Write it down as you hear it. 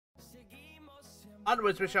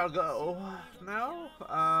Onwards we shall go now.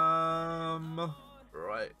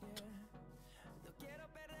 Right.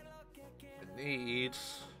 We need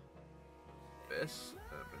this.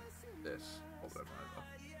 This. Hold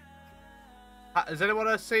on, has anyone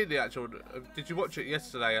else seen the actual? Did you watch it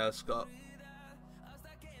yesterday, Scott?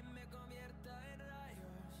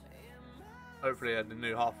 Hopefully, the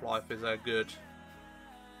new Half-Life is good.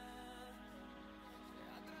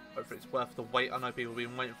 Hopefully, it's worth the wait. I know people have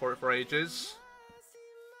been waiting for it for ages.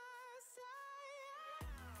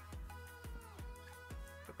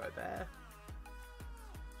 We'll go there.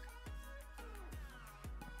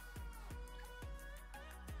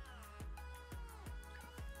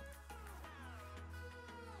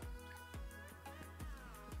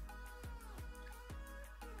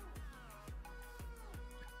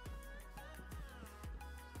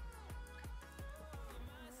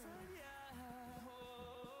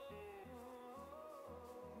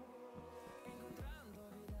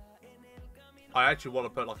 I actually want to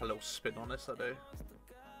put like a little spin on this, I do.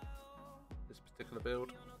 This particular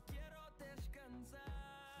build.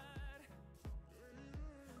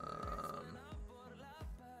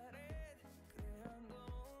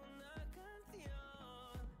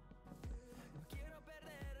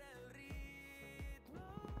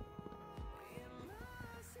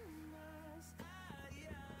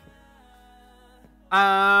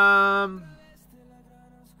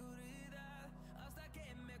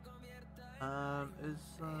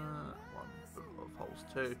 Is one full of holes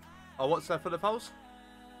too? Oh, what's that full of holes?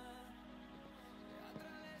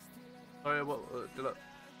 Sorry, what did I?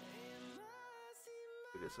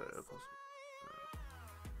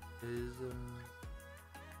 Is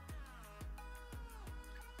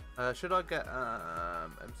should I get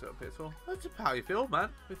MC on PS4? That's how you feel, man.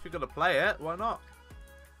 If you're gonna play it, why not?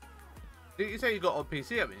 Didn't you say you got on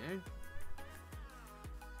PC, haven't you?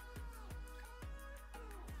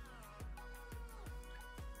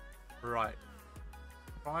 Right.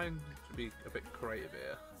 Trying to be a bit creative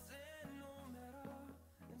here.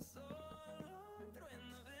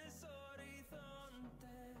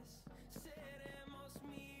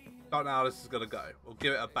 Don't know how this is gonna go. We'll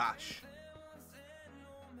give it a bash.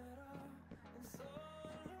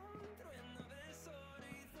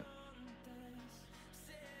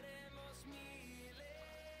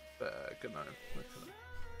 Good known.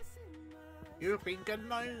 You've been good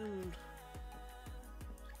known.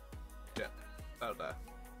 Yeah, out there.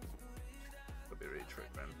 Could be really tricky,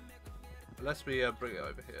 man. Unless we bring it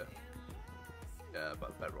over here. Yeah,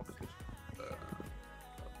 but Bedrock edition.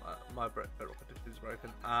 My Bedrock edition is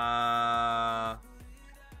broken.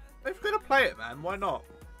 If you're gonna play it, man, why not?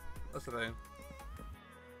 That's the thing.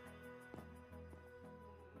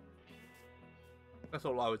 That's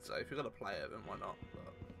all I would say. If you're gonna play it, then why not?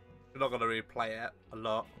 But if you're not gonna really play it a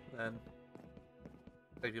lot, then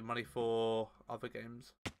save your money for other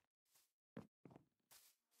games.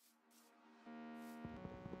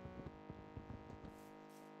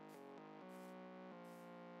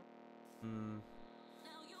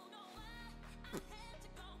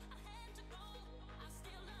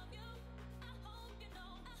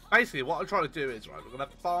 Basically, what I'm trying to do is, right, we're gonna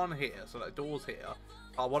have a barn here, so like doors here.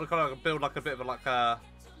 I want to kind of build like a bit of like a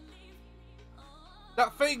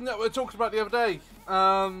that thing that we talked about the other day.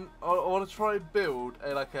 I want to try and build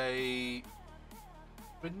like a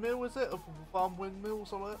windmill, is it? A farm windmill or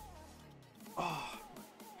something? Oh.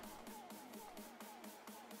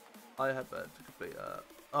 I have to complete.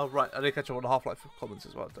 Oh right, I did catch up on the Half-Life comments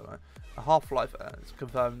as well, don't I? A Half-Life it's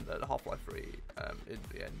confirmed that Half-Life 3 is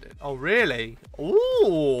the ending. Oh really?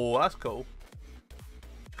 Ooh, that's cool.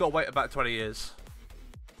 Got to wait about 20 years.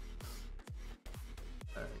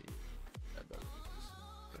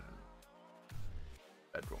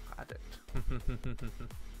 Bedrock Addict.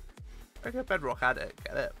 Okay, Bedrock Addict.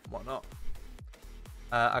 Get it? Why not?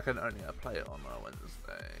 I can only play it on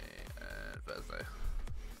Wednesday and Thursday.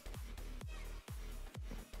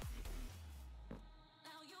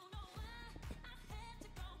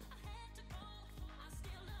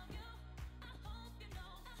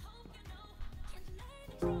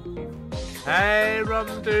 Hey,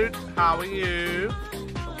 Rum Dude, how are you?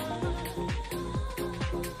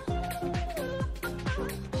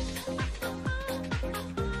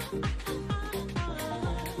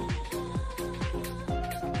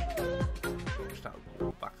 Just have to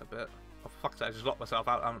walk back a bit. Oh, fuck that, I just locked myself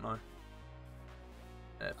out, haven't I?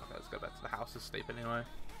 Yeah, fuck it, let's go back to the house and sleep anyway.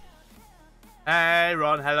 Hey,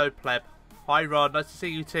 Ron, hello, pleb. Hi, Ron, nice to see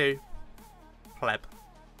you too. Pleb.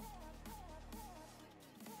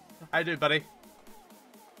 How you doing, buddy?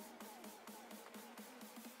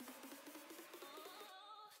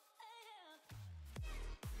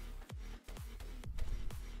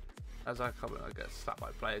 As I come in, I get slapped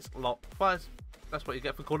by players a lot. But that's what you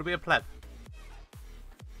get for calling me a pleb.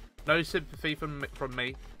 No sympathy from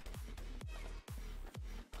me.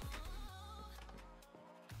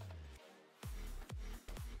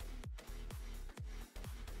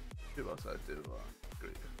 Who else I do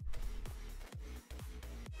agree?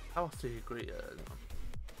 How else do you agree?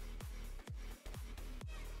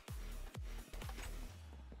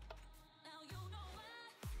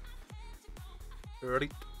 Ready?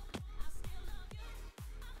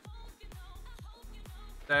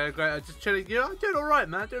 Great. I'm just chilling. Yeah, I'm doing alright,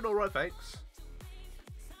 man. Doing alright, thanks.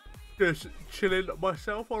 Just chilling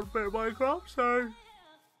myself on a bit of Minecraft, so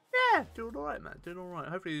yeah, doing alright, man. Doing alright.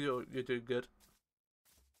 Hopefully you're doing good.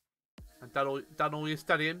 And done all your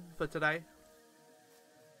studying for today.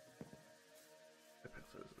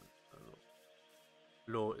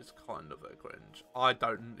 Law is kind of a cringe. I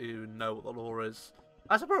don't even know what the law is.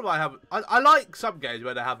 That's the problem I have. I like some games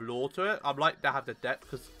where they have lore to it. I like to have the depth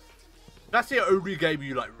because that's the only game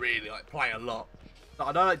you like really like play a lot. Like,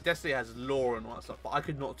 I know like Destiny has lore and all that stuff, but I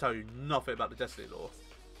could not tell you nothing about the Destiny lore.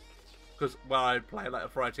 Because when I play like a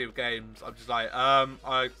variety of games, I'm just like,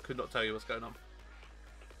 I could not tell you what's going on.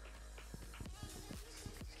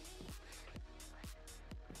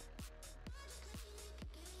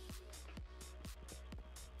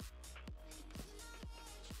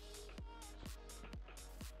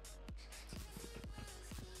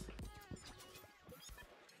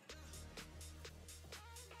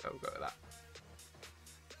 So we'll go with that.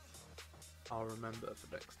 I'll remember for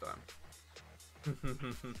next time.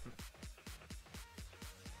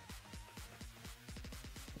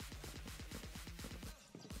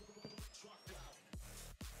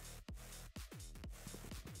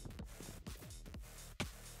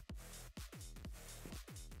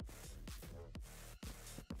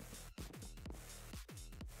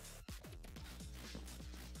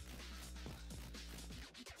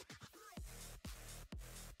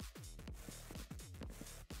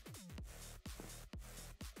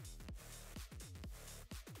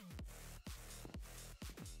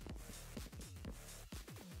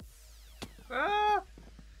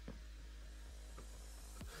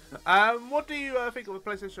 What do you think of a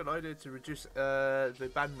PlayStation idea to reduce the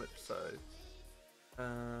bandwidth? So,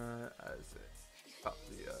 as it up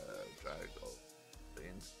the drag of the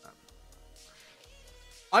internet.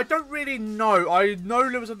 I don't really know. I know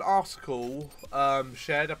there was an article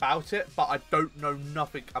shared about it, but I don't know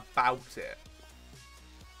nothing about it.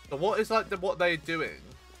 So, what is like what they're doing?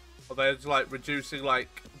 Are they just like reducing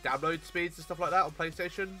like download speeds and stuff like that on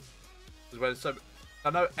PlayStation? Because so. I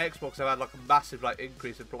know Xbox have had like a massive like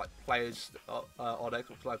increase in like players on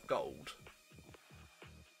Xbox Live Gold.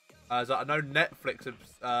 So I know Netflix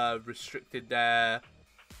have restricted their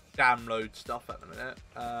download stuff at the minute.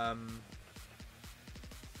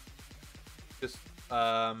 Just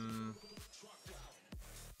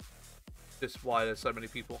why there's so many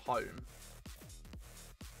people home.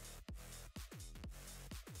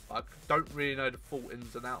 I don't really know the full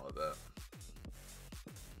ins and out of it.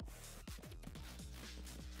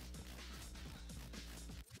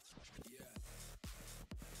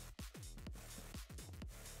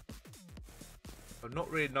 I've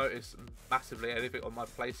not really noticed massively anything on my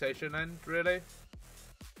PlayStation end, really.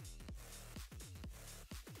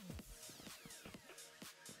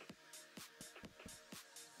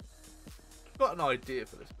 Got an idea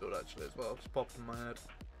for this build actually as well, just popped in my head.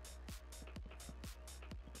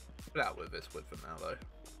 Put out with this wood for now though.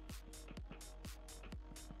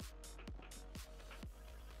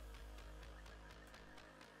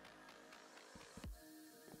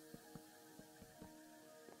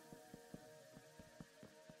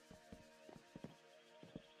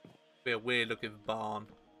 Be a weird looking barn.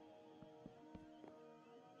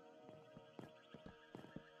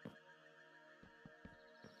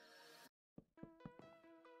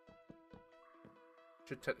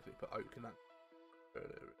 Should technically put oak in that.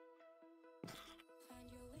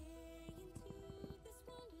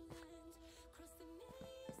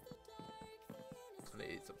 I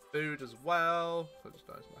need some food as well. I just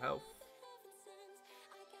noticed my health.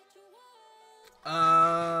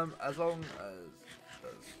 As long as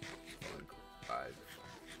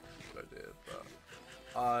idea, but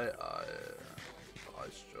I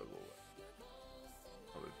struggle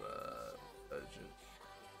with urgent.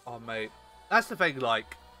 Oh mate, that's the thing.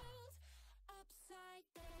 Like,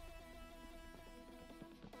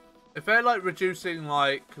 if they're like reducing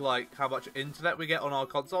like how much internet we get on our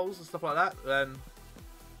consoles and stuff like that, then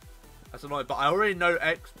that's annoying. But I already know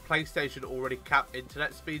PlayStation already cap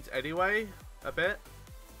internet speeds anyway a bit.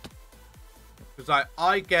 Because like,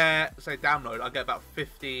 I get, say download, I get about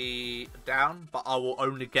 50 down, but I will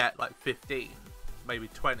only get like 15, maybe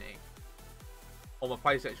 20 on my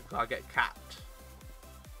PlayStation because I get capped,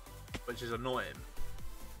 which is annoying.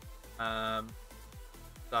 So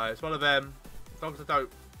it's one of them. As long as I don't,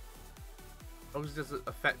 as long as it doesn't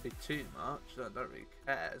affect me too much, I don't really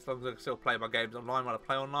care. As long as I can still play my games online when I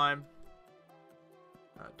play online,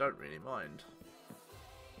 I don't really mind.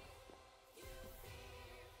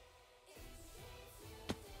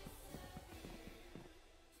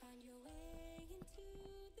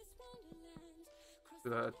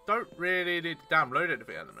 Don't really need to download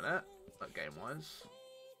anything at the minute, like game-wise.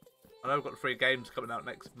 I know I've got 3 games coming out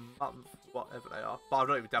next month, whatever they are, but I've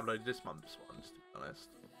not even downloaded this month's ones, to be honest.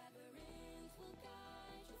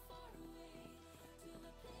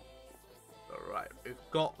 Alright, we've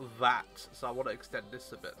got that, so I want to extend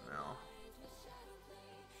this a bit now.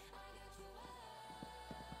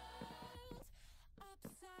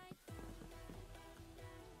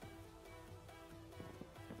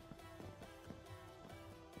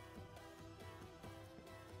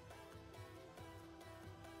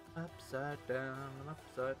 Upside down,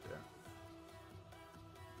 upside down.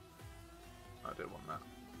 I do want that.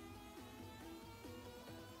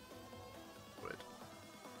 Weird.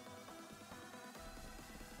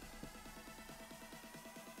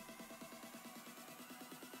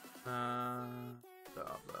 Put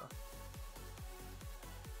up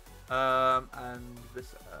there. And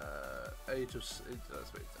this, age of internet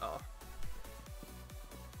speed. Oh.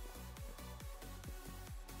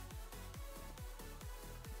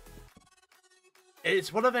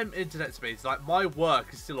 It's one of them internet speeds. Like, my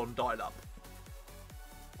work is still on dial-up.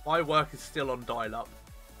 My work is still on dial-up.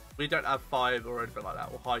 We don't have fiber or anything like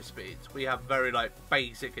that, or high speeds. We have very, like,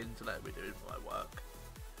 basic internet we do in my work.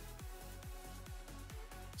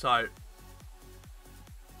 So,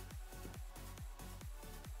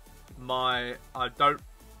 I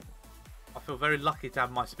feel very lucky to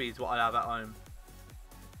have my speeds what I have at home.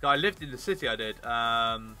 I lived in the city, I did,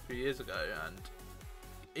 a few years ago, and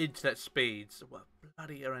internet speeds were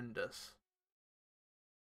bloody horrendous.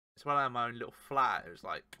 It's when I had my own little flat, it was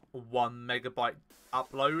like 1 megabyte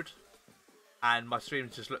upload, and my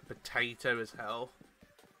streams just looked potato as hell.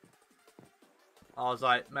 I was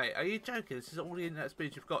like, mate, are you joking? This is all the internet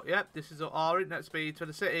speeds you've got? Yep, this is our internet speed for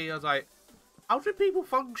the city. I was like, how do people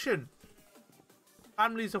function?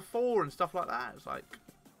 Families of 4 and stuff like that. It's like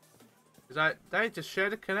they just share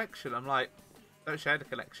the connection. I'm like, don't share the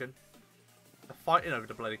connection. They're fighting over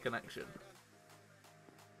the bloody connection.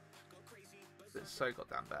 It's so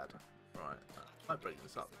goddamn bad. Right, I might bring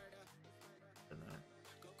this up. I don't know.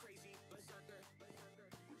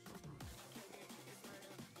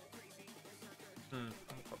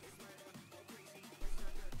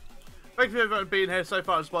 Thank you for everyone being here so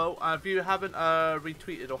far as well. If you haven't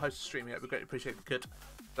retweeted or hosted a stream yet, we'd greatly appreciate it if you could.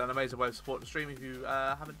 It's an amazing way of supporting the stream if you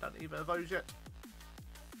haven't done either of those yet.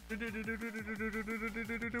 Right,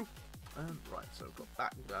 so we've got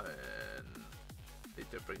that going. Need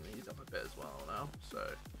to bring these up a bit as well now.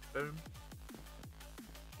 So, boom.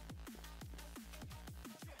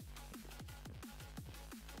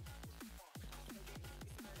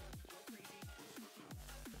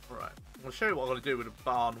 Alright, I'm going to show you what I'm going to do with the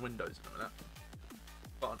barn windows in a minute.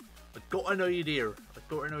 But I've got an idea.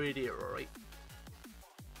 Alright.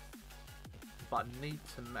 But I need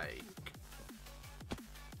to make...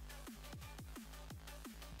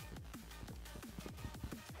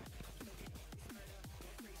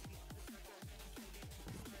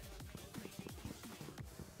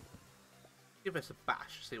 give this a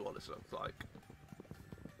bash, see what this looks like.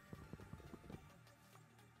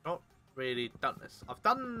 Not really done this. I've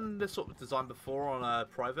done this sort of design before on a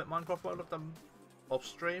private Minecraft world. I've done off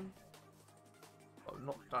stream. I've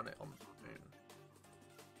not done it on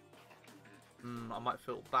stream. I might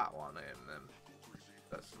fill that one in then.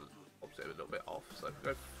 That's obviously a little bit off. So if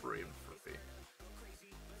we go 3 and 3.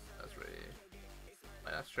 That's really...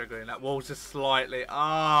 Mate, that's triggering. That wall's just slightly...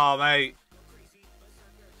 Ah, oh, mate.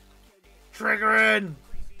 Triggering!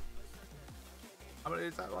 How many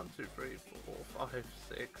is that? 1, 2, 3, 4, 5,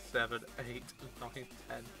 6, 7, 8, 9, 10.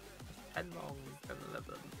 10 long, 10,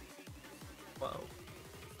 11, 12.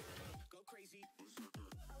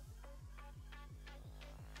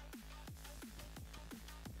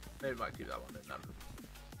 Maybe I might keep that one in then.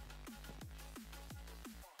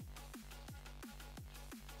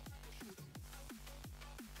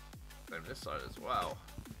 Same this side as well.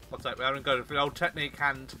 What's that? We haven't gone for the old technique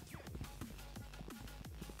hand.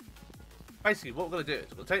 Basically, what we're going to do is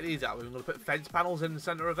we're going to take these out. We're going to put fence panels in the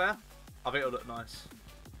centre of there. I think it'll look nice.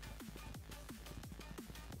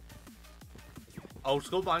 Old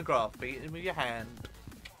school Minecraft, beating with your hand.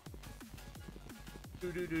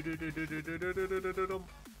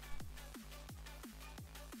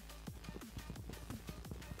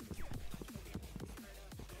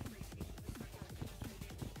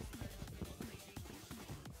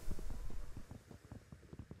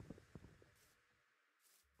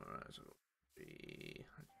 Alright, so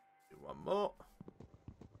do one more.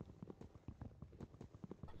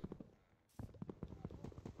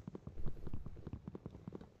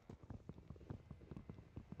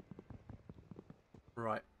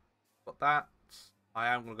 Right, got that. I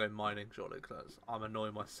am gonna go mining shortly because I'm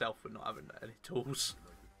annoying myself with not having any tools.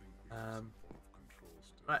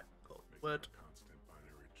 Right, got wood.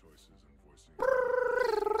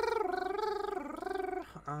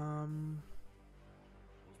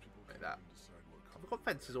 Like that. I've got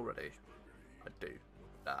fences already. I do.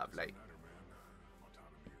 Lovely.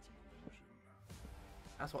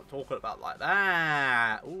 That's what I'm talking about, like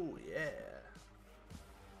that. Oh yeah.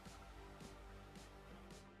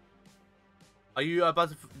 Are you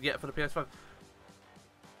buzzing yet for the PS5?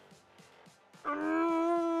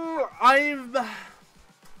 I'm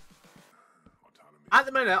at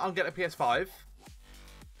the minute I'm getting a PS5,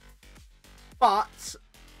 but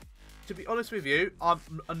to be honest with you, I'm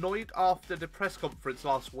annoyed after the press conference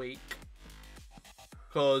last week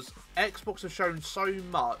because Xbox have shown so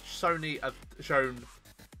much, Sony have shown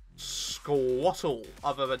squattle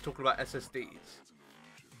other than talking about SSDs.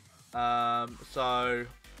 So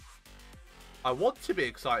I want to be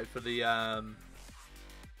excited for the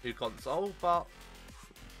new console, but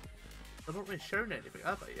they've not really shown anything,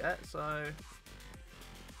 have they yet? So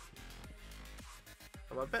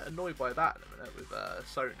I'm a bit annoyed by that in a minute with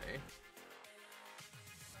Sony.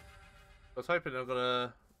 I was hoping they were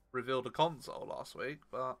gonna reveal the console last week,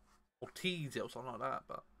 but or tease it or something like that,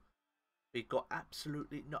 but we got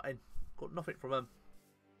absolutely nothing. Got nothing from them.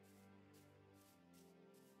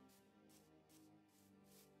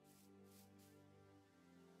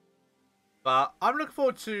 But I'm looking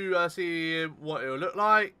forward to seeing what it will look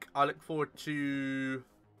like. I look forward to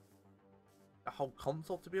the whole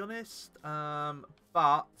console, to be honest.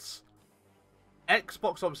 But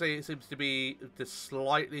Xbox, obviously, it seems to be the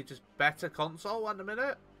slightly just better console at the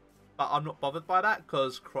minute. But I'm not bothered by that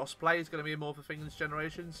because crossplay is going to be more of a thing this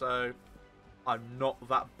generation. So I'm not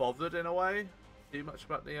that bothered in a way. Too much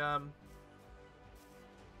about the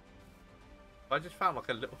I just found like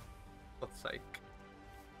a little, for God's sake.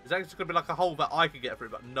 Is actually going to be like a hole that I could get through,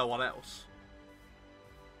 but no one else.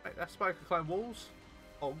 Wait, that's why I can climb walls?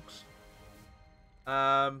 Hogs.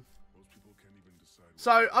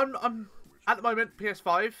 So I'm at the moment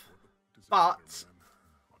PS5, but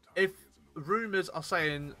if rumours are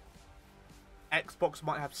saying Xbox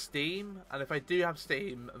might have Steam, and if they do have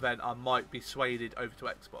Steam, then I might be swayed over to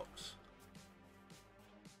Xbox.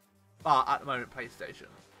 But at the moment, PlayStation.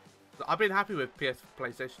 I've been happy with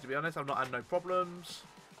PlayStation, to be honest. I've not had no problems.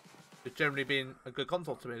 It's generally been a good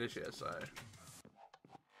console to me this year, so...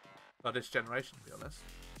 Well, this generation, to be honest.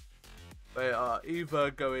 They are either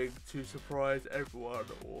going to surprise everyone,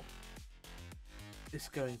 or... it's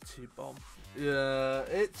going to bomb. Yeah,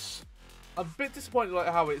 it's... I'm a bit disappointed like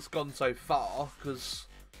how it's gone so far, because...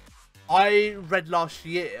 I read last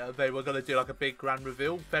year they were going to do like a big grand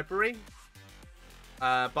reveal, February.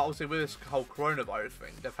 But obviously with this whole coronavirus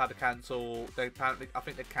thing, they've had to cancel. They apparently, I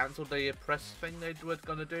think they cancelled the press thing they were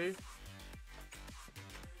gonna do.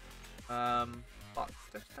 But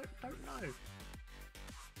just don't know.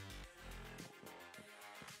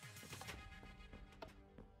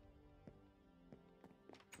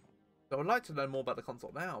 So I'd like to know more about the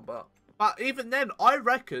console now, but even then, I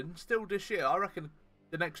reckon still this year, I reckon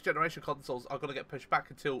the next generation consoles are gonna get pushed back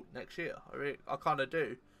until next year. I kind of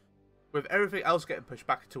do. With everything else getting pushed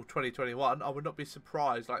back until 2021, I would not be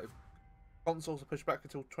surprised like if consoles are pushed back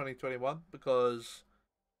until 2021 because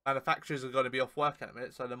manufacturers are going to be off work in a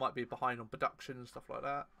minute, so they might be behind on production and stuff like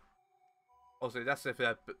that. Obviously, that's if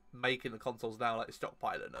they're making the consoles now, like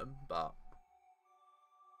stockpiling them, but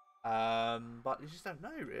you just don't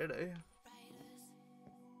know really.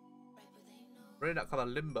 We're in that kind of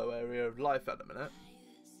limbo area of life at the minute.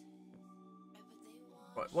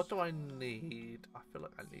 Right, what do I need? I feel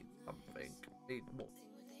like I need something. I need more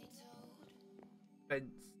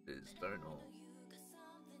fences, don't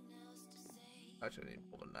I? Actually, I need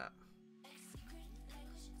more than that.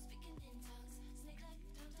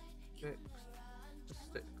 Sticks.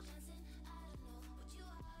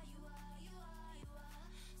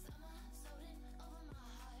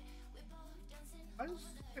 Why is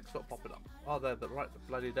sticks not popping up? Oh, they're right, they're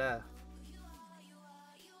bloody there.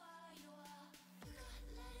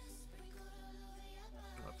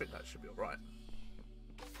 I think that should be alright.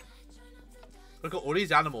 Look at all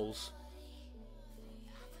these animals.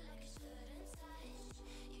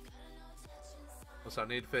 Also, I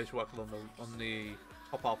need to finish working on the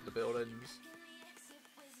top half of the buildings.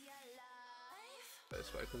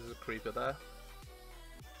 This way, because there's a creeper there.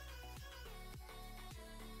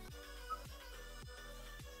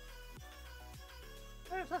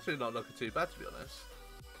 Yeah, it's actually not looking too bad, to be honest.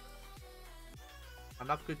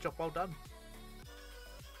 Another good job, well done.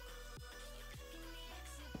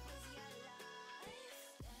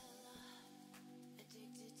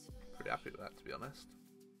 Pretty happy with that, to be honest.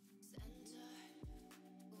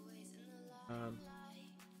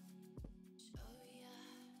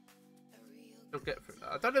 We'll get through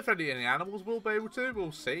that. I don't know if any animals will be able to.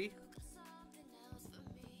 We'll see.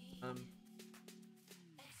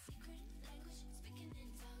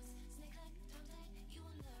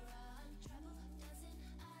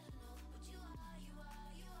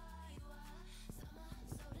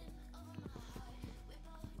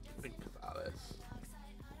 Think about this.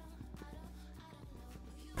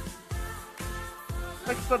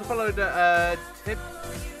 Thanks for following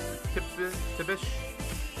Tibish.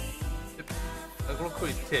 I'm gonna call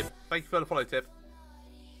you Tib. Thank you for the follow, Tib.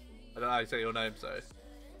 I don't know how you say your name, so I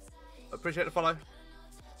appreciate the follow.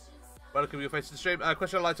 Welcome your face to the stream.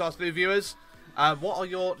 Question I'd like to ask new viewers: what are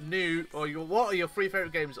your three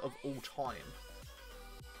favorite games of all time?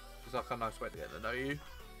 It's like a nice way to get to know you.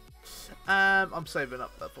 I'm saving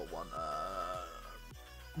up that for one.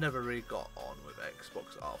 Never really got on with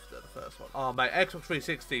Xbox after the first one. Oh mate, Xbox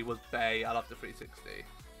 360 was bae. I love the 360.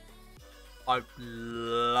 I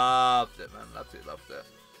loved it, man. Absolutely loved it.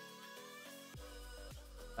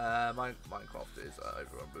 Minecraft is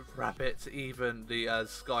overrun with rabbits. Even the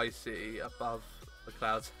Sky City above the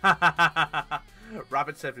clouds.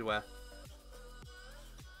 Rabbits everywhere.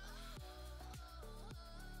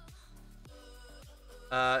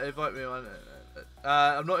 Invite me on.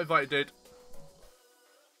 I'm not invited, dude.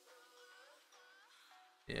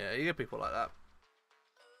 Yeah, you get people like that.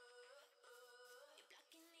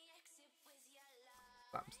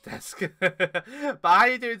 Sam's desk. But how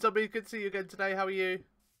you doing, zombie? Good to see you again today. How are you?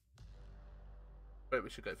 Wait, we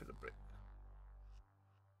should go for the brick.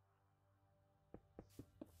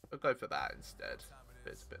 We'll go for that instead.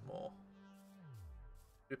 It's a bit more.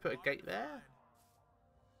 Should we put a gate there?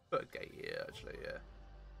 Put a gate here, actually, yeah.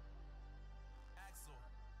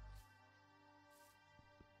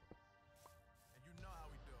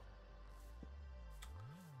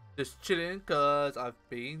 Just chilling because I've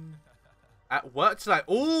been at work today.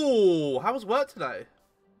 Oh, how was work today?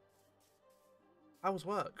 How was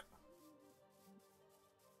work?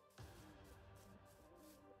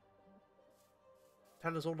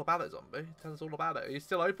 Tell us all about it, zombie. Tell us all about it. Are you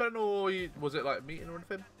still open, or was it like a meeting or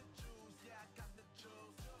anything?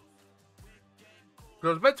 I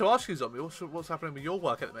was meant to ask you, zombie, what's happening with your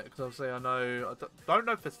work at the minute? Because obviously I don't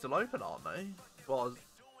know if it's still open, aren't they? Well,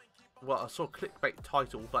 I saw a clickbait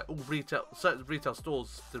title like all certain retail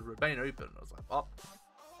stores to remain open. I was like, what?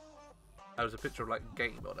 There was a picture of like a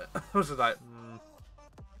game on it. I was just like,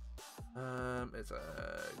 it's a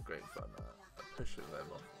great fun pushing them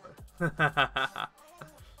off.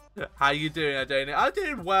 How you doing, Dane? I'm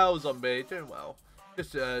doing well, zombie. Doing well.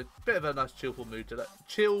 Just a bit of a nice chilled mood today.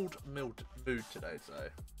 Chilled mood today, so.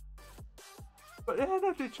 But yeah,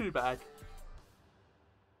 not too bad.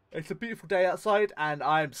 It's a beautiful day outside, and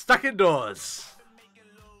I'm stuck indoors.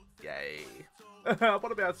 Yay! I want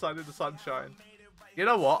to be outside in the sunshine. You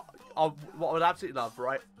know what? What I would absolutely love,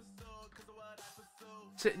 right?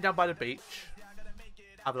 Sitting down by the beach,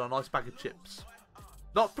 having a nice bag of chips.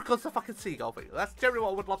 Not because the fucking seagull thing. That's generally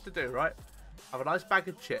what I would love to do, right? Have a nice bag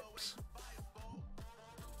of chips.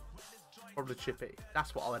 From the chippy.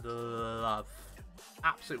 That's what I would love.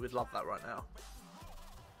 Absolutely would love that right now.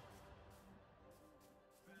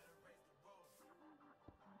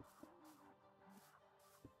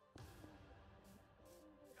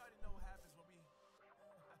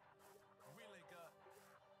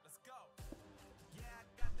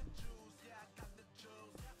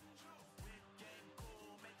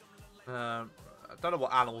 I don't know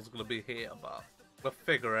what animals are going to be here, but we'll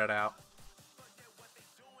figure it out.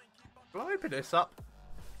 Will I open this up?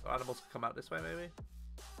 So animals can come out this way, maybe?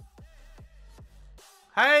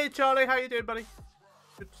 Hey, Charlie, how you doing, buddy?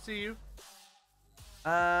 Good to see you.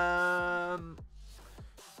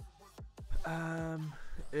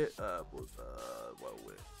 It was, well,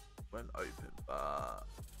 it went open, but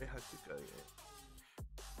it had to go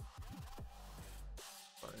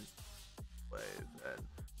and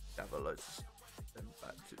gather loads and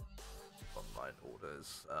back to online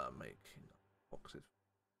orders, making boxes.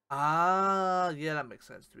 Ah, yeah, that makes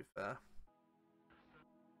sense, to be fair.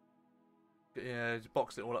 Yeah, just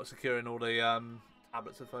boxing it all up, securing all the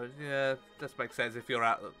tablets and phones. Yeah, just makes sense if you're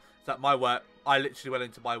out. It's like my work. I literally went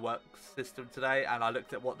into my work system today and I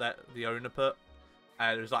looked at what the owner put,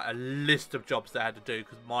 and there was like a list of jobs they had to do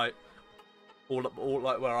because my all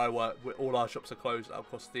like where I work, all our shops are closed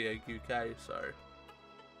across the UK, so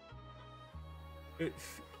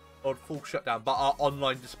it's on full shutdown. But our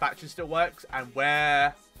online dispatching still works, and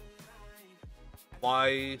where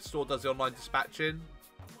my store does the online dispatching,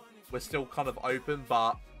 we're still kind of open,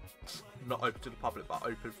 but not open to the public, but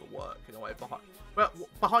open for work in a way.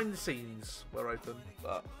 Behind the scenes, we're open,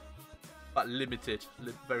 but limited,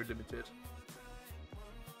 very limited.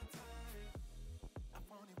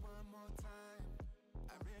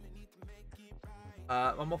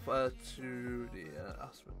 I'm off to the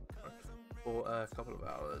Aspen for a couple of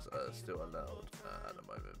hours. Still allowed at the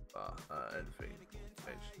moment, but anything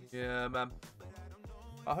changed. Yeah, man.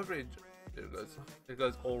 I hope it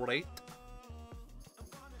goes all right.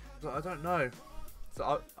 I don't know.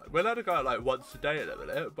 So we're allowed to go out like once a day at the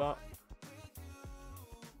minute, but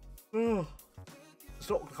it's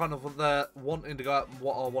not kind of the wanting to go out and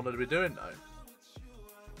what I wanted to be doing though.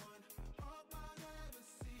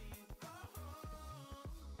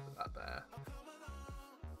 Put that there.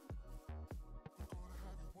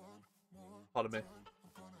 Pardon me.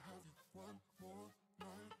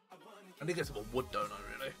 I need to get some more wood, don't I,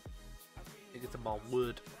 really? I need to get some more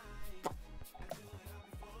wood.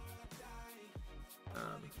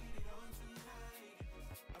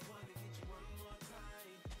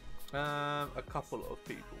 A couple of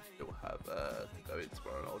people still have to go in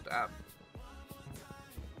tomorrow. Oh, damn.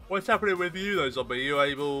 What's happening with you, though, Zombie? Are you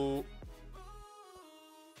able...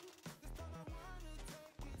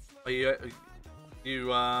 Are you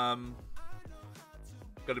going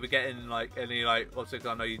to be getting, like, any, like... Obviously,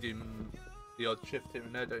 I know you do the odd shift here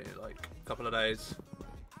and there, don't you? Like, a couple of days.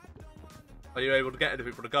 Are you able to get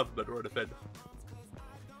anything from the government or anything?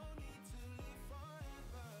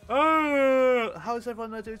 How's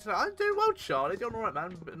everyone doing today? I'm doing well, Charlie. Doing alright,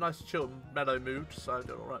 man. A bit nice, chill, mellow mood, so I'm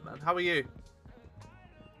doing alright, man. How are you?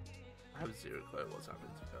 I have zero clue what's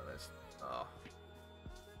happening, to be honest. Oh.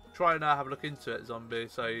 Try and have a look into it, Zombie,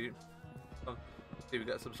 so see if we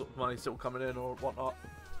get some sort of money still coming in or whatnot.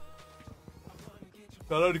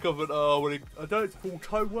 I know the government I don't know it's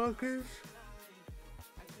full-time workers.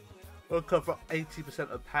 They'll cover 80%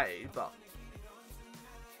 of pay, but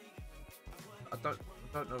I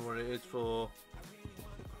don't know what it is for.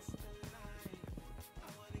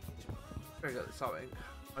 Maybe get something,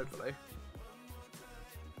 hopefully.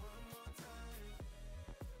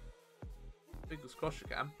 Fingers crossed you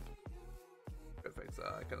can. Good things that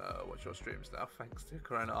I can watch your streams now, thanks to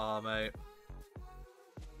Corona. Oh, mate.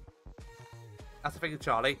 That's the thing,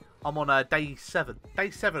 Charlie. I'm on day 7. Day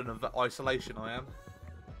 7 of isolation, I am.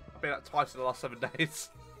 I've been out twice in the last 7 days.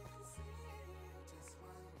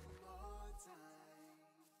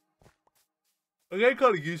 I get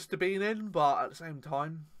kind of used to being in, but at the same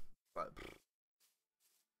time, like,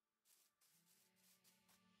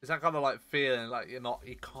 it's that kind of like feeling like you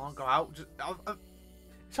can't go out.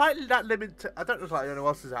 It's like that limit. I don't know if like anyone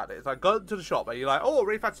else has had it. It's like going to the shop and you're like, oh, I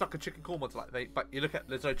really fancy like a chicken korma tonight, but you look at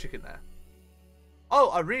there's no chicken there. Oh,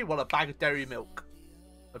 I really want a bag of dairy milk,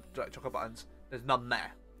 chocolate buttons. There's none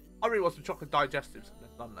there. I really want some chocolate digestives.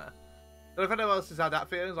 There's none there. So if anyone else has had that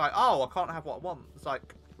feeling, it's like, oh, I can't have what I want. It's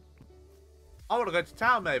like, I want to go to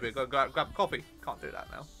town maybe, go grab coffee. Can't do that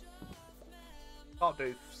now. Can't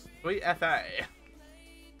do sweet FA.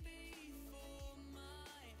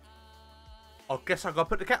 I guess I've got to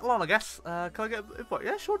put the kettle on, I guess. Can I get a invite?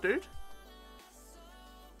 Yeah, sure, dude.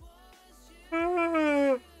 What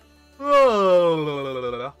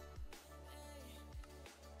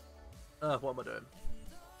am I doing?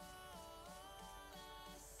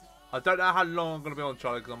 I don't know how long I'm going to be on,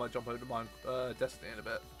 Charlie, because I might jump over to my Destiny in a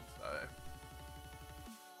bit. So,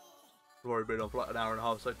 I've already been on for like an hour and a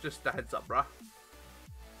half, so just a heads up, bruh.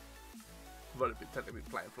 I've only been technically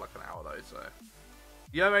playing for like an hour though, so.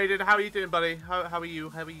 Yo, Aiden, how are you doing, buddy? How are you?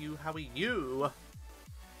 How are you? How are you?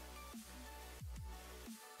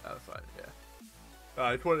 That's fine, yeah.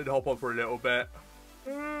 I just wanted to hop on for a little bit.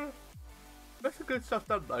 That's some good stuff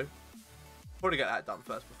done though. Probably get that done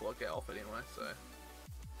first before I get off anyway, so.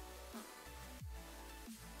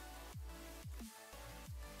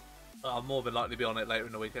 I'll more than likely be on it later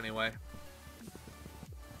in the week anyway.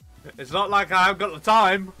 It's not like I haven't got the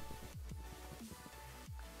time.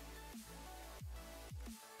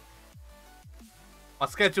 My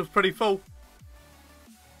schedule's pretty full.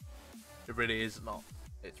 It really is not.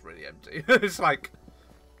 It's really empty. It's like,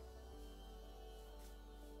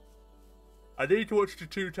 I need to watch the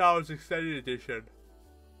Two Towers Extended Edition.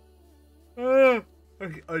 Only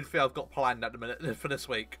thing I've got planned at the minute for this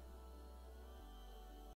week.